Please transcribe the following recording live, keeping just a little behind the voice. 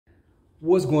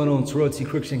What's going on? Terrell T.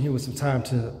 Cruikshank here with some time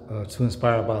to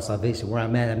inspire about salvation. Where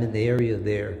I'm at, I'm in the area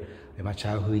there in my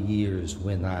childhood years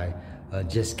when I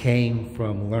just came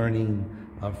from learning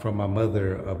from my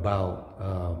mother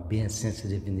about being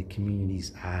sensitive in the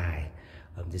community's eye.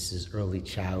 This is early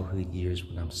childhood years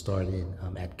when I'm starting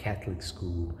at Catholic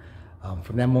school.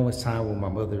 From that moment in time when my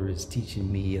mother is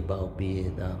teaching me about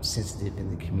being sensitive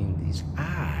in the community's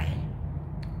eye,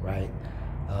 right?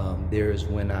 There's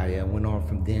when I went on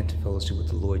from then to fellowship with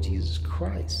the Lord Jesus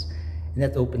Christ. And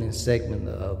at the opening segment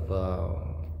of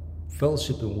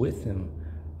fellowshipping with him,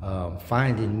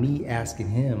 finding me asking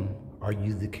him, are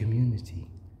you the community?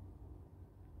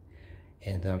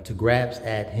 And to grasp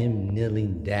at him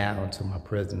kneeling down to my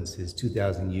presence is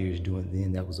 2,000 years doing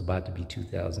then. That was about to be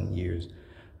 2,000 years.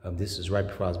 This is right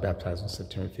before I was baptized on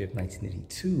September 5th,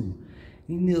 1982.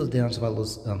 He kneels down to my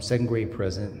little second grade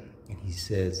present and he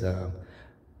says,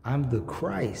 I'm the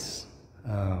Christ,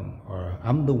 or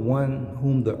I'm the one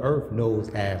whom the earth knows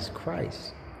as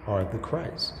Christ, or the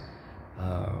Christ.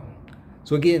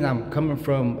 So again, I'm coming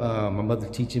from my mother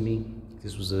teaching me.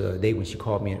 This was a day when she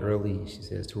called me in early. She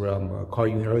says, Terrell, I'm going to call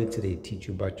you in early today to teach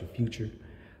you about your future,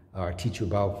 or teach you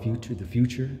about the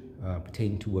future,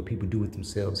 pertaining to what people do with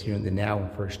themselves here in the now when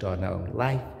first starting out in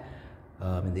life,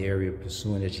 in the area of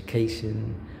pursuing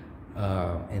education.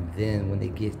 And then when they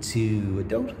get to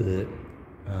adulthood,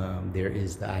 there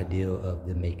is the ideal of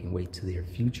them making way to their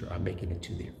future or making it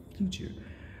to their future.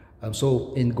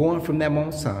 So in going from that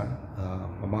moment in time,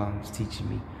 my mom was teaching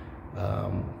me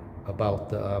about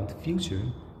the future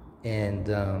and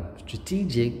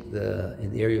strategic, in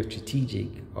the area of strategic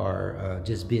are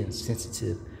just being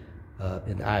sensitive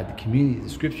in the eye of the community. The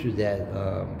scripture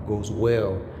that goes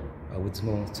well with this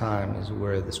moment in time is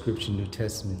where the scripture New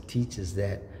Testament teaches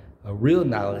that real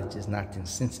knowledge is not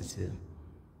insensitive.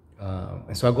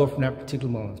 And so I go from that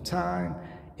particular moment of time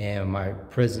and my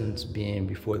presence being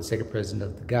before the second president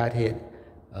of the Godhead,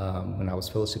 when I was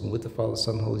fellowshipping with the Father,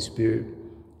 Son, and Holy Spirit,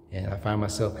 and I find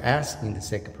myself asking the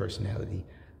second personality,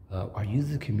 are you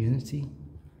the community?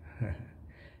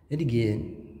 And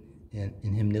again,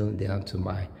 in him kneeling down to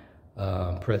my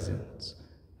presence,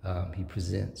 he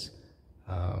presents,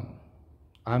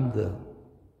 I'm the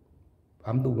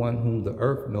one whom the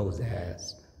earth knows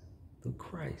as the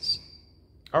Christ.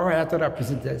 All right, I thought I'd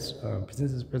present this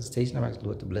presentation. I'm asking the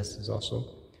Lord to bless this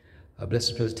also. Bless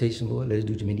this presentation, Lord. Let us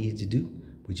do what you may need to do,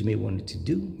 what you may want it to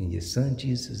do. In your son,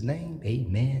 Jesus' name,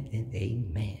 amen and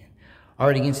amen. All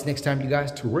right, again, next time, you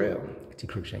guys, Terrell T.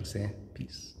 Cruikshank saying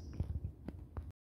peace.